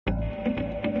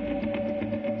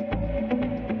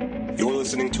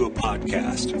listening to a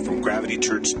podcast from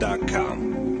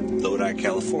gravitychurch.com, Lodi,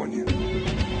 California.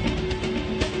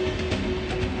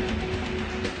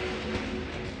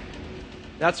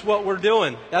 That's what we're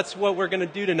doing. That's what we're going to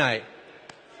do tonight.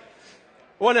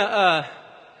 I want to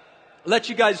let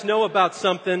you guys know about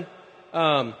something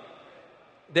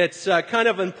that's kind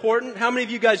of important. How many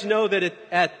of you guys know that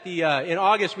in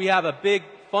August we have a big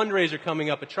fundraiser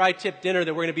coming up, a tri-tip dinner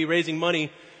that we're going to be raising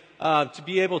money to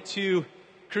be able to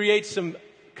create some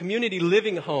community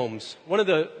living homes. One of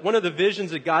the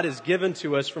visions that God has given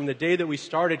to us from the day that we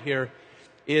started here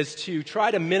is to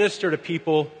try to minister to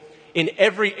people in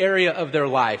every area of their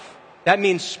life. That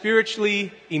means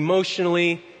spiritually,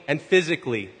 emotionally, and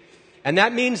physically. And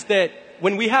that means that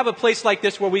when we have a place like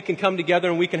this where we can come together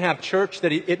and we can have church,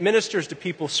 that it ministers to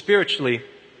people spiritually.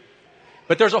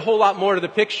 But there's a whole lot more to the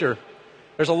picture.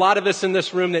 There's a lot of us in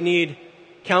this room that need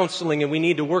counseling, and we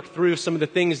need to work through some of the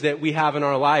things that we have in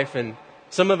our life. And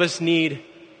some of us need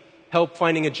help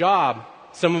finding a job.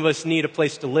 Some of us need a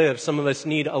place to live. Some of us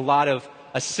need a lot of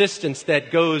assistance that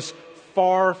goes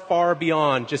far, far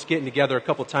beyond just getting together a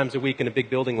couple times a week in a big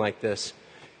building like this.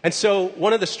 And so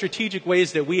one of the strategic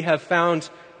ways that we have found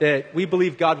that we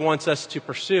believe God wants us to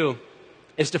pursue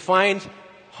is to find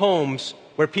homes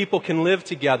where people can live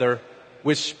together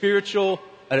with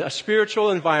a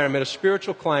spiritual environment, a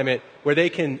spiritual climate, where they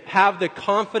can have the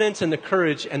confidence and the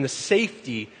courage and the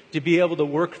safety to be able to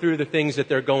work through the things that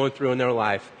they're going through in their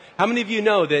life. How many of you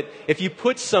know that if you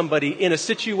put somebody in a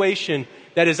situation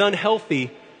that is unhealthy,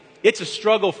 it's a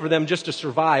struggle for them just to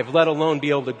survive, let alone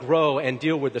be able to grow and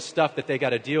deal with the stuff that they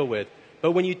got to deal with.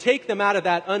 But when you take them out of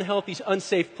that unhealthy,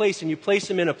 unsafe place and you place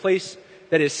them in a place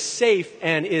that is safe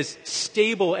and is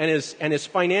stable and is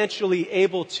financially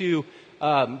able to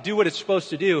do what it's supposed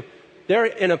to do, they're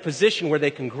in a position where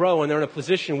they can grow, and they're in a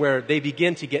position where they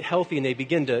begin to get healthy and they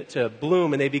begin to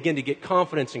bloom and they begin to get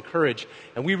confidence and courage.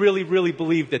 And we really, really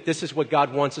believe that this is what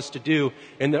God wants us to do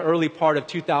in the early part of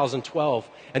 2012.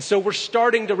 And so we're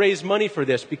starting to raise money for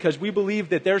this because we believe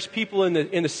that there's people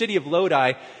in the city of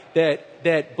Lodi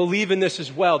that believe in this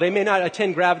as well. They may not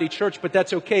attend Gravity Church, but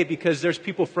that's okay because there's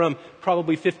people from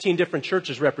probably 15 different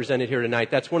churches represented here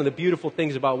tonight. That's one of the beautiful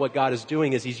things about what God is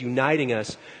doing is He's uniting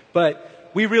us. But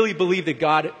we really believe that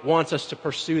God wants us to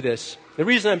pursue this. The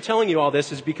reason I'm telling you all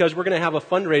this is because we're going to have a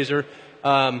fundraiser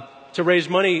to raise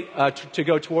money to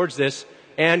go towards this.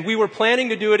 And we were planning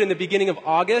to do it in the beginning of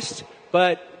August,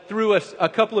 but through a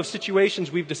couple of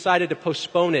situations, we've decided to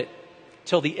postpone it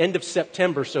till the end of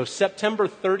September. So September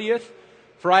 30th,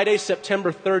 Friday,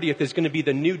 September 30th is going to be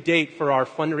the new date for our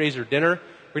fundraiser dinner.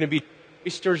 We're going to be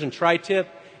oysters and tri-tip.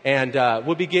 And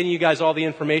we'll be giving you guys all the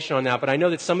information on that. But I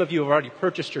know that some of you have already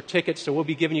purchased your tickets, so we'll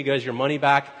be giving you guys your money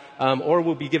back, or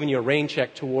we'll be giving you a rain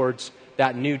check towards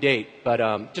that new date.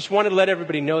 But just wanted to let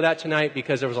everybody know that tonight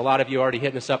because there was a lot of you already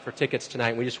hitting us up for tickets tonight.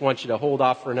 And we just want you to hold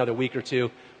off for another week or two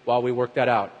while we work that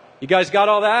out. You guys got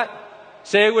all that?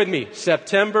 Say it with me.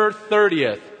 September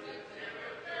 30th.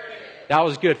 That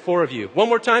was good. 4 of you. One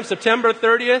more time. September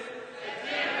 30th?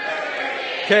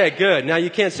 Okay, good. Now you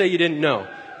can't say you didn't know.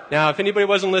 Now, if anybody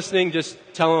wasn't listening, just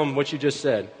tell them what you just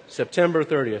said. September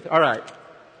 30th. All right.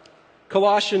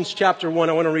 Colossians chapter 1.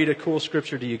 I want to read a cool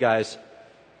scripture to you guys.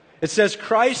 It says,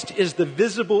 Christ is the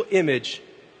visible image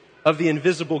of the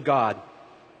invisible God.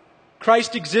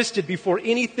 Christ existed before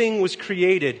anything was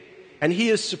created, and He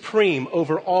is supreme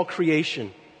over all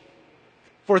creation.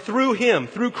 For through Him,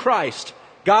 through Christ,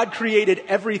 God created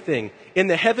everything in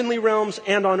the heavenly realms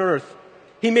and on earth.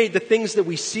 He made the things that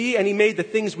we see, and He made the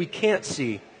things we can't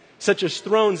see, such as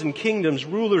thrones and kingdoms,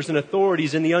 rulers and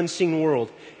authorities in the unseen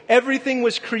world. Everything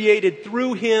was created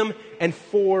through Him and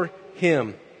for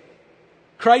Him.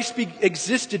 Christ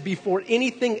existed before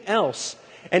anything else,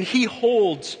 and He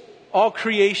holds all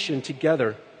creation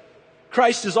together.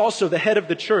 Christ is also the head of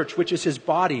the church, which is His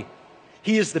body.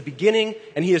 He is the beginning,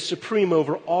 and He is supreme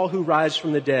over all who rise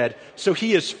from the dead. So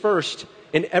He is first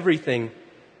in everything.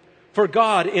 For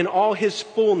God, in all His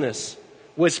fullness,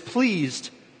 was pleased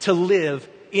to live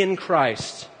in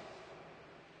Christ.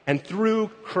 And through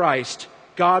Christ,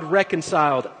 God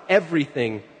reconciled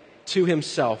everything to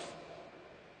Himself.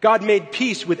 God made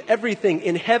peace with everything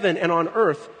in heaven and on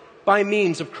earth by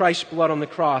means of Christ's blood on the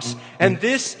cross. And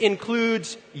this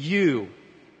includes you,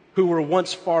 who were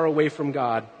once far away from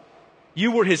God.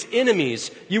 You were His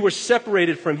enemies. You were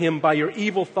separated from Him by your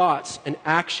evil thoughts and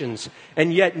actions.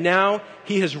 And yet now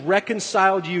He has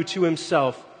reconciled you to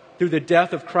Himself through the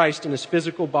death of Christ in His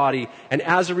physical body. And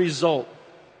as a result,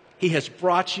 He has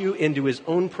brought you into His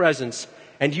own presence,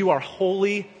 and you are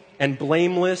holy and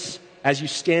blameless as you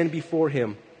stand before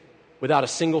Him without a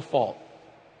single fault.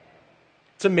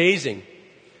 It's amazing.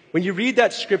 when you read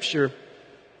that scripture,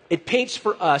 it paints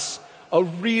for us a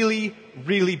really,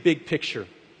 really big picture.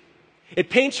 It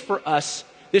paints for us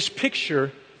this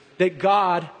picture that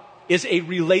God is a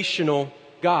relational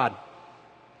God.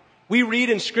 We read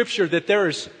in Scripture that there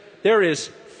is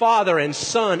Father and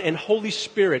Son and Holy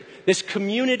Spirit, this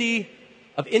community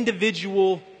of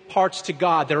individual parts to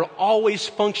God that are always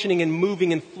functioning and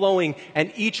moving and flowing,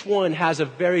 and each one has a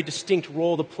very distinct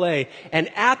role to play. And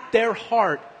at their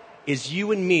heart is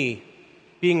you and me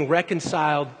being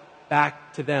reconciled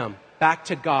back to them, back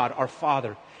to God, our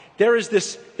Father. There is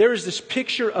this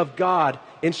picture of God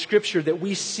in Scripture that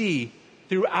we see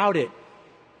throughout it,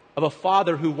 of a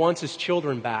father who wants his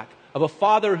children back, of a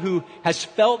father who has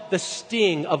felt the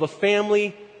sting of a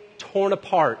family torn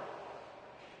apart,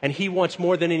 and he wants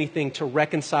more than anything to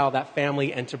reconcile that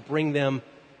family and to bring them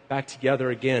back together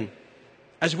again.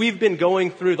 As we've been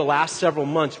going through the last several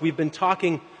months, we've been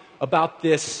talking about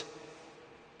this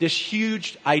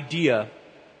huge idea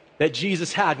that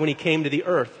Jesus had when he came to the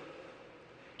earth.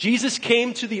 Jesus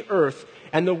came to the earth,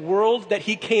 and the world that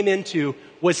he came into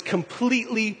was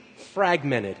completely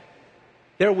fragmented.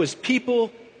 There was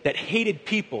people that hated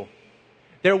people.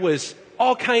 There was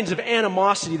all kinds of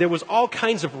animosity. There was all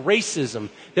kinds of racism.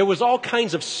 There was all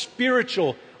kinds of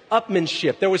spiritual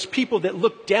upmanship. There was people that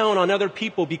looked down on other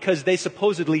people because they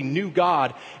supposedly knew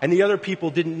God and the other people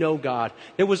didn't know God.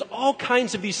 There was all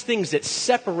kinds of these things that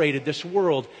separated this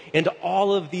world into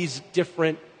all of these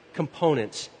different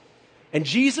components. And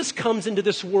Jesus comes into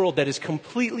this world that is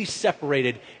completely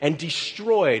separated and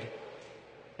destroyed.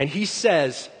 And he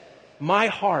says, my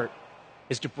heart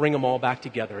is to bring them all back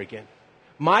together again.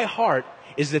 My heart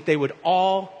is that they would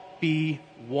all be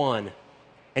one.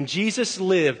 And Jesus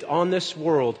lived on this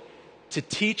world to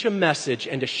teach a message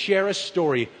and to share a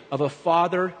story of a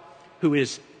father who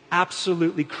is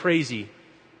absolutely crazy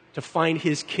to find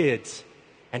his kids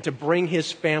and to bring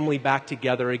his family back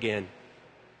together again.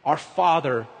 Our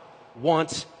Father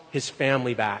wants his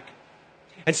family back.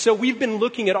 And so we've been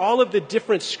looking at all of the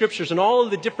different scriptures and all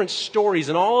of the different stories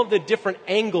and all of the different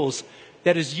angles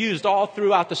that is used all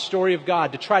throughout the story of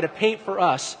God to try to paint for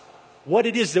us what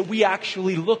it is that we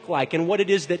actually look like and what it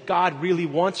is that God really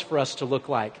wants for us to look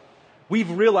like. We've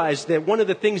realized that one of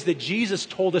the things that Jesus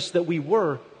told us that we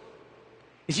were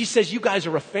is he says, you guys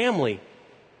are a family.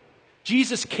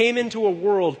 Jesus came into a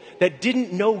world that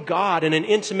didn't know God in an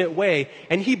intimate way,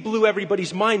 and he blew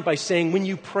everybody's mind by saying, when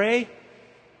you pray,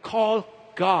 call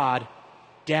God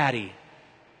Daddy.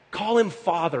 Call him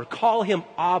Father. Call him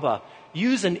Abba.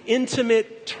 Use an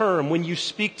intimate term when you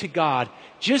speak to God,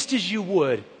 just as you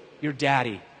would your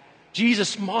daddy.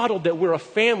 Jesus modeled that we're a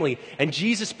family, and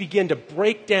Jesus began to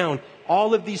break down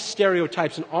all of these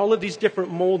stereotypes and all of these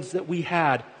different molds that we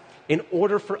had in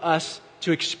order for us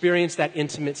to experience that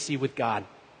intimacy with God.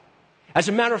 As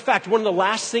a matter of fact, one of the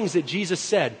last things that Jesus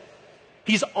said,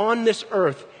 he's on this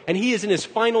earth and he is in his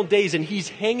final days and he's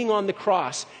hanging on the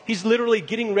cross. He's literally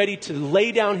getting ready to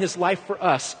lay down his life for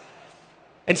us.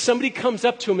 And somebody comes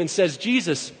up to him and says,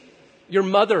 Jesus, your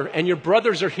mother and your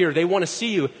brothers are here. They want to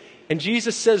see you. And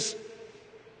Jesus says,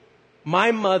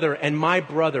 my mother and my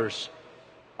brothers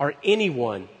are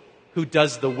anyone who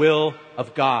does the will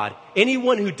of God.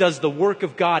 Anyone who does the work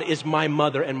of God is my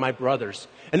mother and my brothers.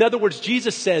 In other words,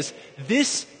 Jesus says,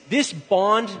 this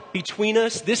bond between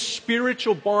us, this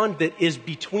spiritual bond that is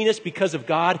between us because of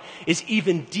God is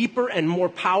even deeper and more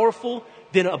powerful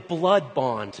than a blood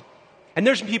bond. And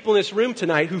there's people in this room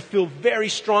tonight who feel very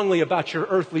strongly about your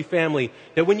earthly family,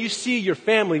 that when you see your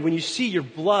family, when you see your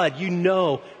blood, you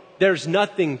know there's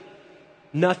nothing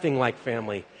like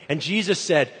family. And Jesus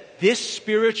said, this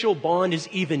spiritual bond is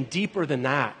even deeper than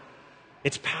that.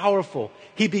 It's powerful.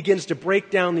 He begins to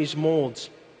break down these molds,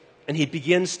 and he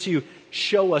begins to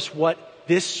show us what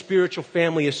this spiritual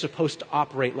family is supposed to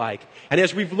operate like. And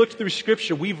as we've looked through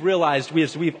Scripture, we've realized,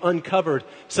 as we've uncovered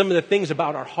some of the things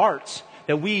about our hearts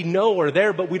that we know are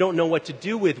there, but we don't know what to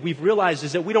do with. We've realized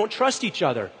is that we don't trust each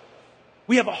other.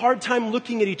 We have a hard time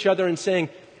looking at each other and saying,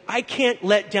 I can't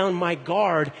let down my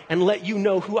guard and let you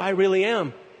know who I really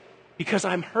am. Because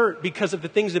I'm hurt because of the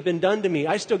things that have been done to me.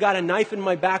 I still got a knife in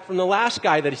my back from the last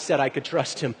guy that said I could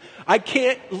trust him. I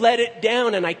can't let it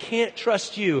down and I can't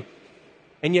trust you.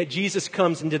 And yet Jesus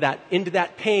comes into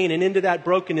that pain and into that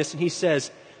brokenness, and he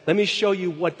says, let me show you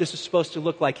what this is supposed to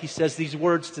look like. He says these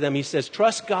words to them. He says,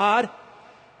 trust God,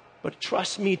 but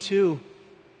trust me too.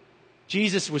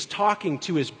 Jesus was talking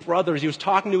to his brothers. He was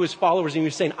talking to his followers, and he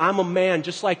was saying, I'm a man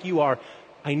just like you are.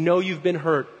 I know you've been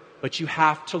hurt, but you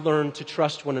have to learn to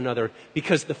trust one another,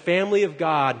 because the family of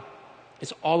God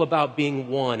is all about being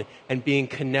one and being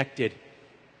connected.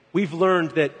 We've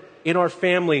learned that in our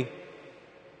family,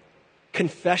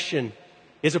 confession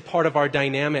is a part of our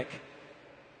dynamic,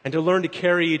 and to learn to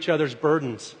carry each other's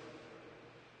burdens,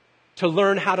 to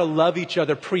learn how to love each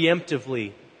other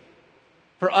preemptively,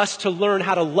 for us to learn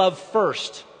how to love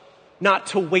first, not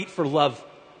to wait for love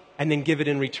and then give it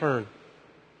in return.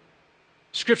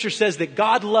 Scripture says that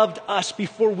God loved us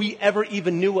before we ever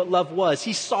even knew what love was.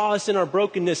 He saw us in our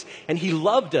brokenness and He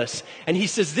loved us. And He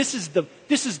says, this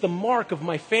is the mark of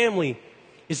my family,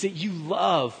 is that you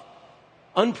love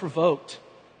unprovoked.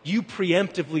 You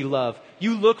preemptively love.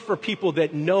 You look for people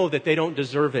that know that they don't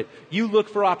deserve it. You look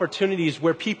for opportunities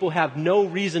where people have no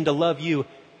reason to love you,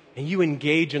 and you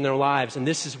engage in their lives. And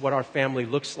this is what our family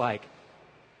looks like.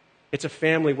 It's a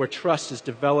family where trust is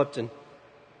developed and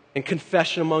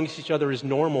confession amongst each other is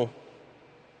normal,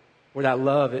 where that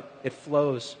love, it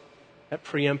flows, that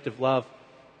preemptive love.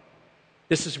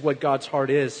 This is what God's heart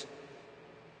is.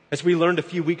 As we learned a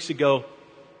few weeks ago,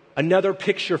 another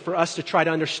picture for us to try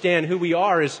to understand who we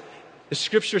are is the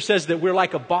Scripture says that we're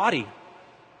like a body.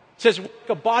 It says we're like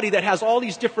a body that has all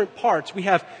these different parts. We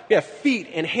have feet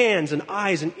and hands and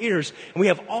eyes and ears, and we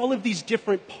have all of these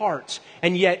different parts.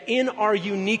 And yet in our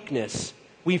uniqueness,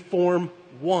 we form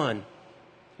one.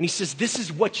 And He says, this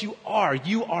is what you are.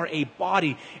 You are a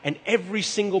body, and every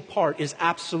single part is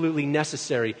absolutely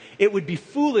necessary. It would be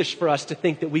foolish for us to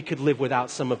think that we could live without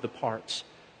some of the parts.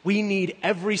 We need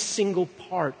every single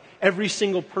part, every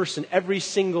single person, every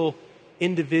single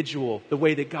individual, the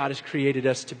way that God has created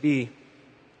us to be.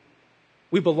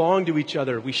 We belong to each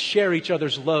other. We share each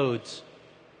other's loads.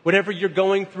 Whatever you're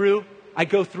going through, I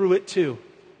go through it too.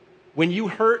 When you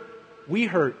hurt, we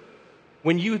hurt.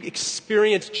 When you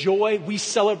experience joy, we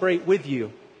celebrate with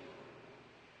you.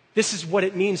 This is what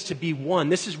it means to be one.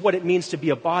 This is what it means to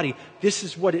be a body. This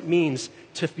is what it means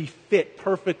to be fit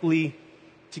perfectly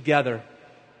together.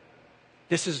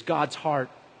 This is God's heart.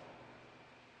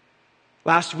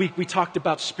 Last week we talked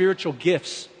about spiritual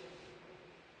gifts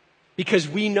because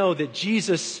we know that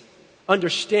Jesus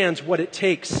understands what it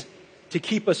takes to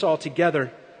keep us all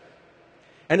together.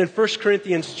 And in 1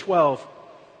 Corinthians 12,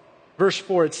 verse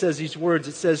 4, it says these words.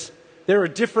 It says, there are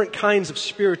different kinds of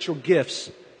spiritual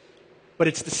gifts, but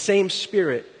it's the same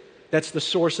Spirit that's the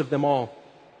source of them all.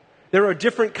 There are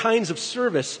different kinds of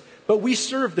service, but we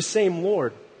serve the same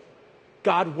Lord.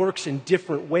 God works in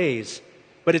different ways,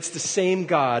 but it's the same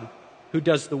God who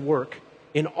does the work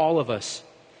in all of us.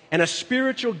 And a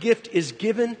spiritual gift is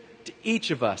given to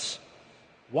each of us.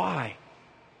 Why?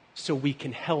 So we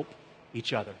can help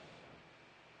each other.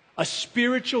 A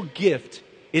spiritual gift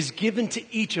is given to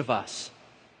each of us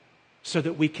so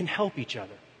that we can help each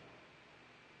other.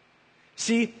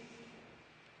 See,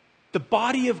 the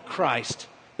body of Christ,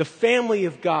 the family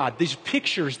of God, these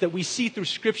pictures that we see through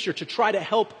Scripture to try to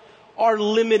help our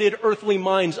limited earthly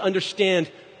minds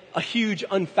understand a huge,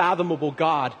 unfathomable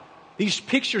God. These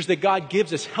pictures that God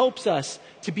gives us helps us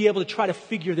to be able to try to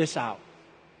figure this out.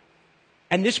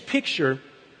 And this picture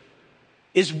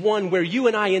is one where you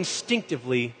and I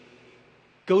instinctively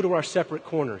go to our separate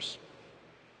corners.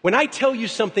 When I tell you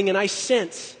something and I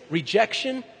sense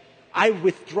rejection, I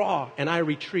withdraw and I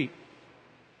retreat.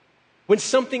 When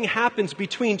something happens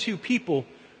between two people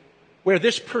where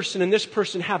this person and this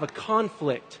person have a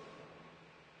conflict,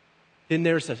 then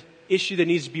there's an issue that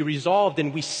needs to be resolved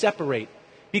and we separate.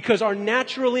 Because our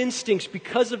natural instincts,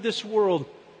 because of this world,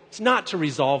 it's not to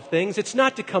resolve things. It's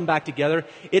not to come back together.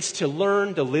 It's to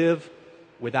learn to live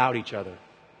without each other.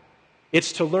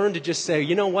 It's to learn to just say,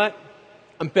 you know what?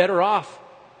 I'm better off.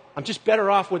 I'm just better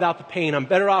off without the pain. I'm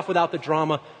better off without the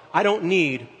drama. I don't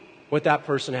need what that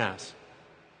person has.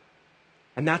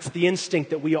 And that's the instinct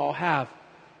that we all have.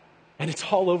 And it's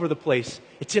all over the place.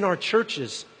 It's in our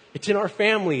churches. It's in our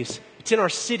families. It's in our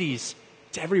cities.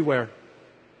 It's everywhere.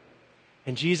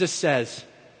 And Jesus says,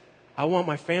 I want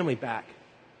my family back.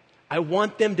 I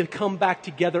want them to come back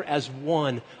together as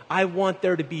one. I want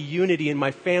there to be unity in my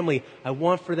family. I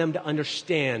want for them to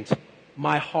understand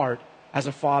my heart as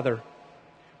a father.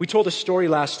 We told a story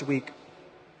last week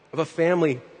of a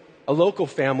family, a local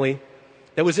family,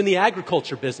 that was in the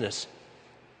agriculture business.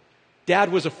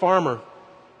 Dad was a farmer,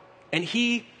 and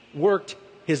he worked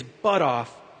his butt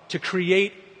off to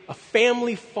create a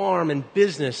family farm and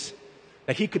business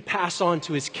that he could pass on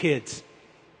to his kids.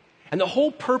 And the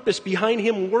whole purpose behind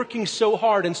him working so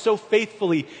hard and so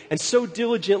faithfully and so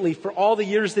diligently for all the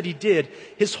years that he did,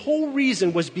 his whole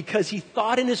reason was because he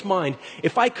thought in his mind,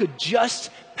 if I could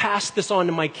just pass this on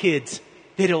to my kids,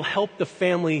 that it'll help the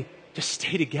family to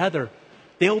stay together.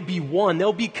 They'll be one.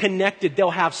 They'll be connected. They'll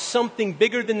have something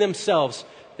bigger than themselves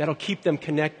that'll keep them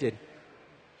connected.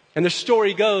 And the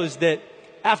story goes that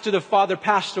after the father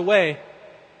passed away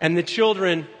and the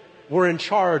children were in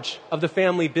charge of the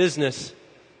family business,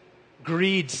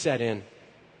 greed set in.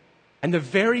 And the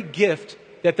very gift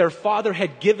that their father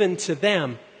had given to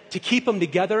them to keep them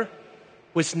together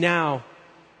was now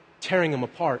tearing them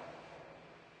apart.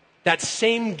 That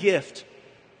same gift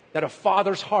that a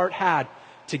father's heart had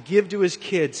to give to his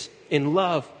kids in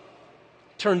love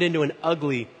turned into an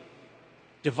ugly,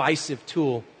 divisive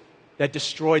tool that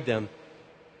destroyed them.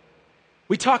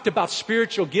 We talked about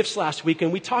spiritual gifts last week,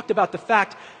 and we talked about the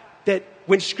fact that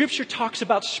when Scripture talks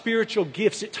about spiritual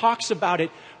gifts, it talks about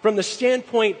it from the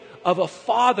standpoint of a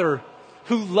father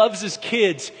who loves his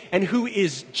kids and who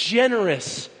is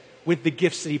generous with the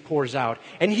gifts that he pours out.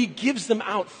 And he gives them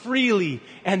out freely,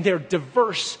 and they're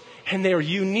diverse, and they're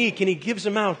unique, and he gives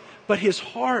them out. But his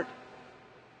heart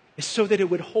is so that it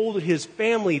would hold his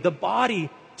family, the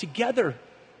body, together.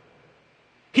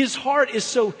 His heart is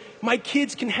so my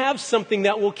kids can have something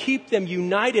that will keep them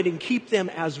united and keep them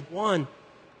as one.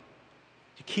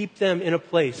 To keep them in a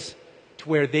place to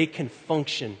where they can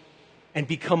function and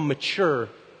become mature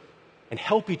and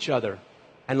help each other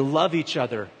and love each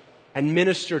other and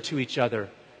minister to each other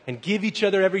and give each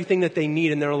other everything that they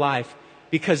need in their life.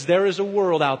 Because there is a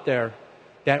world out there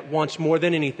that wants more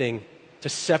than anything to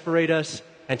separate us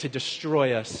and to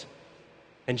destroy us.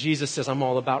 And Jesus says, I'm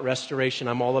all about restoration.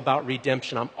 I'm all about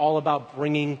redemption. I'm all about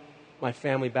bringing my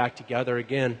family back together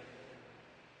again.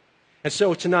 And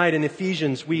so tonight in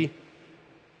Ephesians, we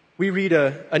read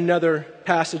another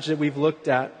passage that we've looked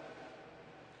at.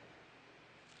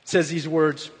 It says these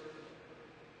words,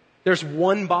 there's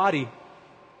one body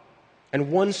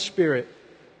and one Spirit,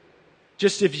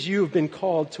 just as you have been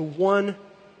called to one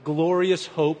glorious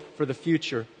hope for the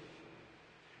future.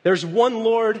 There's one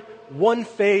Lord, one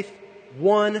faith,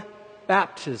 one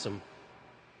baptism,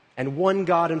 and one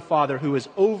God and Father who is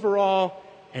over all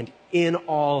and in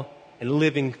all and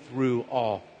living through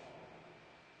all.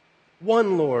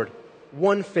 One Lord,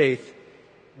 one faith,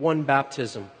 one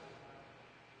baptism.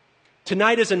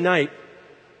 Tonight is a night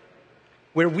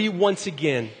where we once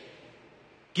again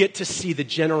get to see the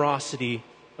generosity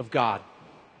of God.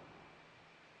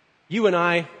 You and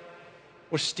I,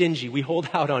 we're stingy. We hold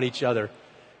out on each other.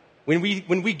 When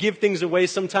we give things away,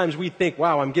 sometimes we think,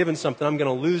 wow, I'm giving something, I'm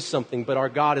going to lose something. But our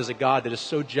God is a God that is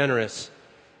so generous.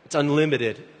 It's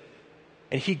unlimited.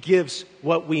 And He gives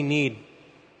what we need.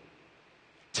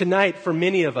 Tonight, for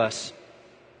many of us,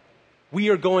 we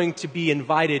are going to be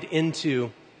invited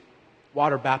into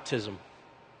water baptism.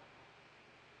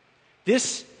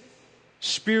 This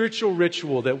spiritual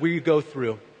ritual that we go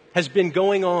through has been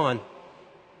going on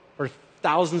for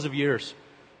thousands of years.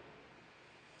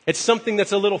 It's something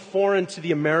that's a little foreign to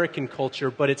the American culture,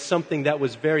 but it's something that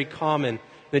was very common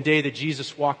the day that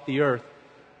Jesus walked the earth.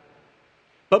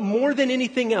 But more than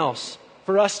anything else,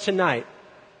 for us tonight,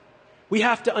 we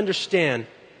have to understand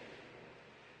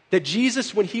that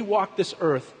Jesus, when He walked this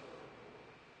earth,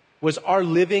 was our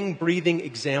living, breathing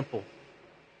example.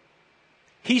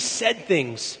 He said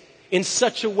things in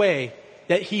such a way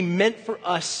that He meant for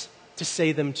us to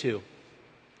say them too.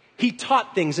 He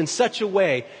taught things in such a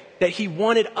way that He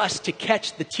wanted us to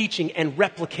catch the teaching and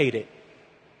replicate it.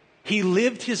 He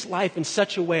lived His life in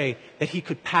such a way that He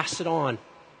could pass it on,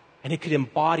 and it could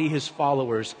embody His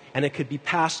followers, and it could be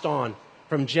passed on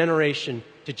from generation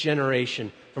to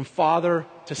generation, from father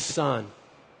to son,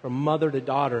 from mother to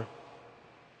daughter.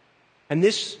 And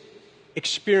this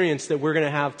experience that we're going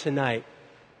to have tonight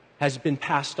has been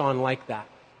passed on like that.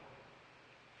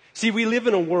 See, we live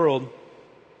in a world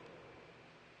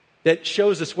that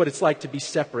shows us what it's like to be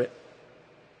separate.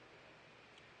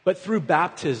 But through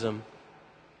baptism,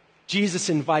 Jesus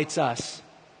invites us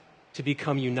to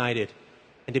become united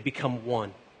and to become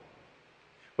one.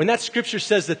 When that scripture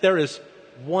says that there is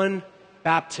one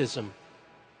baptism,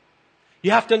 you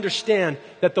have to understand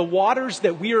that the waters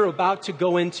that we are about to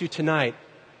go into tonight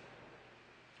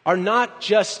are not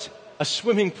just a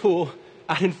swimming pool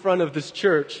out in front of this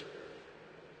church.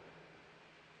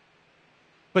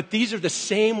 But these are the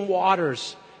same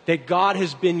waters that God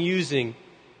has been using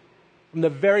from the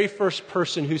very first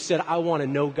person who said, I want to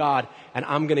know God, and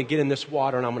I'm going to get in this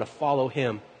water and I'm going to follow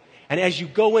Him. And as you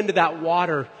go into that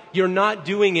water, you're not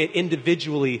doing it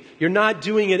individually. You're not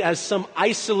doing it as some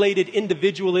isolated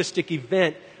individualistic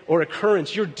event or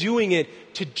occurrence. You're doing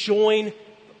it to join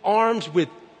arms with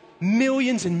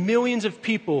millions and millions of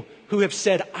people who have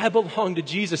said, I belong to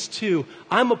Jesus too.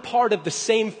 I'm a part of the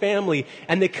same family.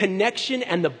 And the connection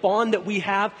and the bond that we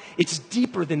have, it's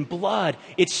deeper than blood.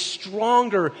 It's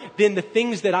stronger than the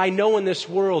things that I know in this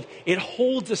world. It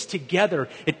holds us together.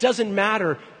 It doesn't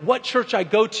matter what church I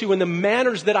go to and the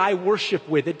manners that I worship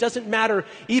with. It doesn't matter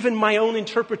even my own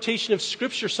interpretation of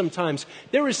Scripture sometimes.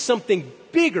 There is something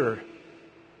bigger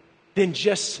than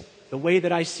just the way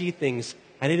that I see things.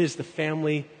 And it is the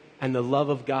family and the love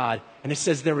of God. And it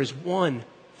says there is one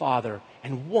Father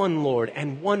and one Lord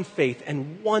and one faith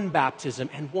and one baptism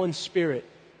and one Spirit.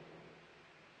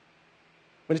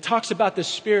 When it talks about the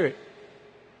Spirit,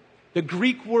 the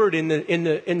Greek word in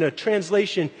the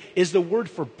translation is the word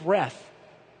for breath.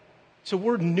 It's a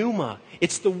word pneuma.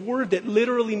 It's the word that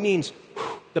literally means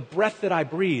the breath that I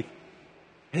breathe.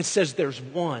 And it says there's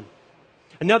one.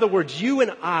 In other words, you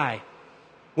and I,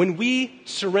 when we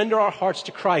surrender our hearts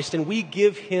to Christ and we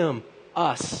give Him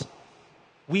us,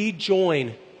 we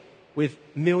join with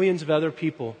millions of other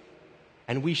people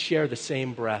and we share the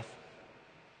same breath.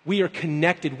 We are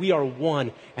connected, we are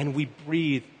one, and we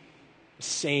breathe the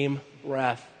same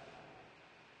breath.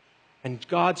 And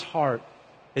God's heart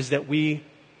is that we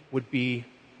would be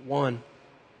one.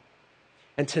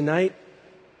 And tonight,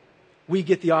 we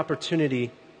get the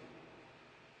opportunity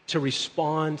to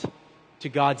respond to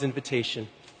God's invitation.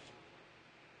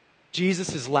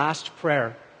 Jesus' last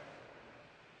prayer,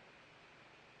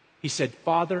 He said,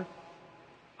 Father,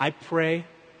 I pray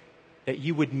that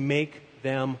you would make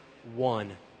them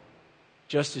one,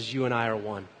 just as you and I are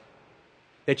one.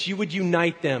 That you would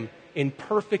unite them in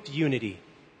perfect unity,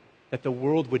 that the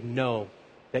world would know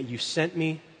that you sent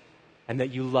me and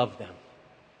that you love them.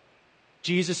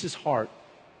 Jesus' heart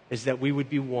is that we would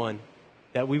be one,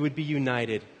 that we would be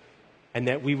united, and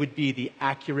that we would be the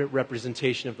accurate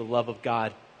representation of the love of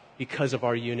God because of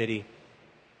our unity.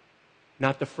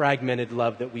 Not the fragmented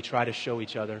love that we try to show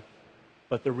each other,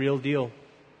 but the real deal.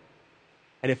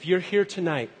 And if you're here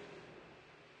tonight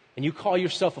and you call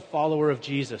yourself a follower of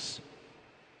Jesus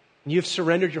and you've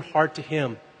surrendered your heart to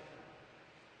Him,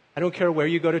 I don't care where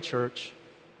you go to church.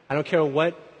 I don't care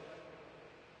what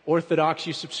Orthodox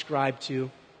you subscribe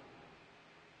to.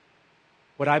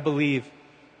 What I believe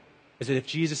is that if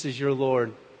Jesus is your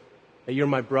Lord, that you're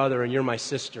my brother and you're my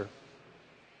sister.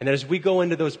 And that as we go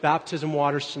into those baptism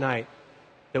waters tonight,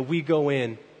 that we go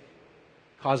in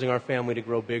causing our family to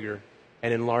grow bigger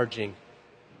and enlarging.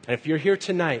 And if you're here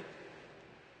tonight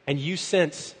and you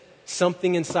sense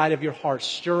something inside of your heart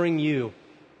stirring you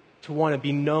to want to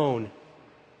be known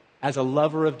as a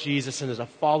lover of Jesus and as a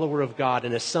follower of God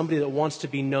and as somebody that wants to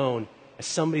be known as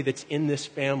somebody that's in this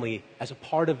family, as a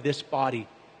part of this body,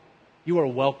 you are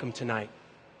welcome tonight.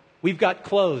 We've got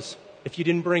clothes if you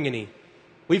didn't bring any.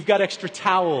 We've got extra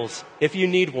towels if you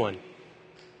need one.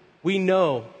 We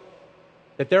know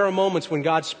that there are moments when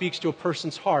God speaks to a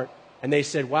person's heart and they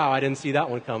said, wow, I didn't see that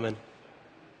one coming.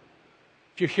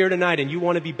 If you're here tonight and you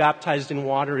want to be baptized in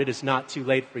water, it is not too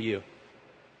late for you.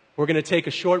 We're going to take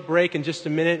a short break in just a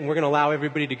minute and we're going to allow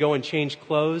everybody to go and change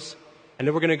clothes. And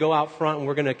then we're going to go out front and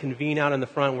we're going to convene out in the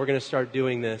front and we're going to start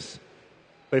doing this.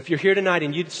 But if you're here tonight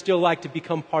and you'd still like to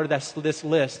become part of this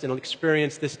list and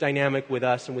experience this dynamic with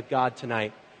us and with God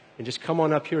tonight, and just come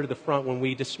on up here to the front when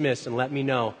we dismiss and let me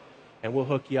know, and we'll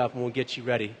hook you up and we'll get you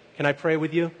ready. Can I pray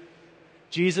with you?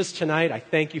 Jesus, tonight, I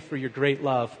thank you for your great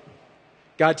love.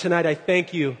 God, tonight, I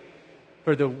thank you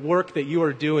for the work that you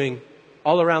are doing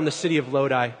all around the city of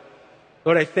Lodi.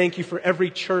 Lord, I thank you for every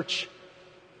church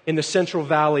in the Central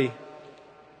Valley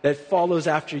that follows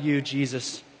after you,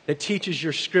 Jesus, that teaches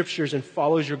your scriptures and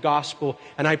follows your gospel.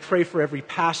 And I pray for every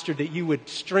pastor that you would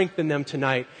strengthen them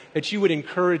tonight, that you would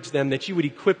encourage them, that you would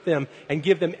equip them and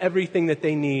give them everything that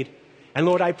they need. And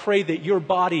Lord, I pray that your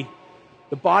body,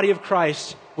 the body of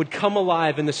Christ, would come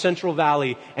alive in the Central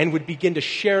Valley and would begin to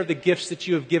share the gifts that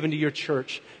you have given to your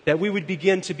church, that we would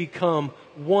begin to become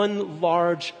one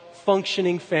large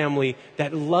functioning family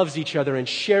that loves each other and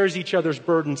shares each other's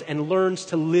burdens and learns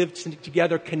to live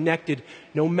together connected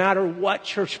no matter what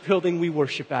church building we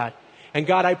worship at. And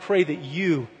God, I pray that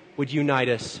you would unite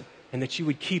us and that you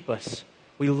would keep us.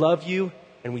 We love you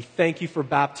and we thank you for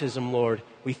baptism, Lord.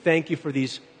 We thank you for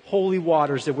these holy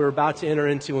waters that we're about to enter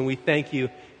into, and we thank you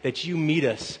that you meet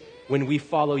us when we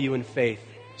follow you in faith.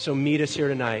 So meet us here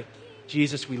tonight.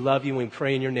 Jesus, we love you and we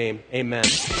pray in your name. Amen.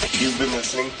 You've been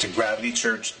listening to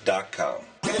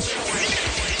GravityChurch.com.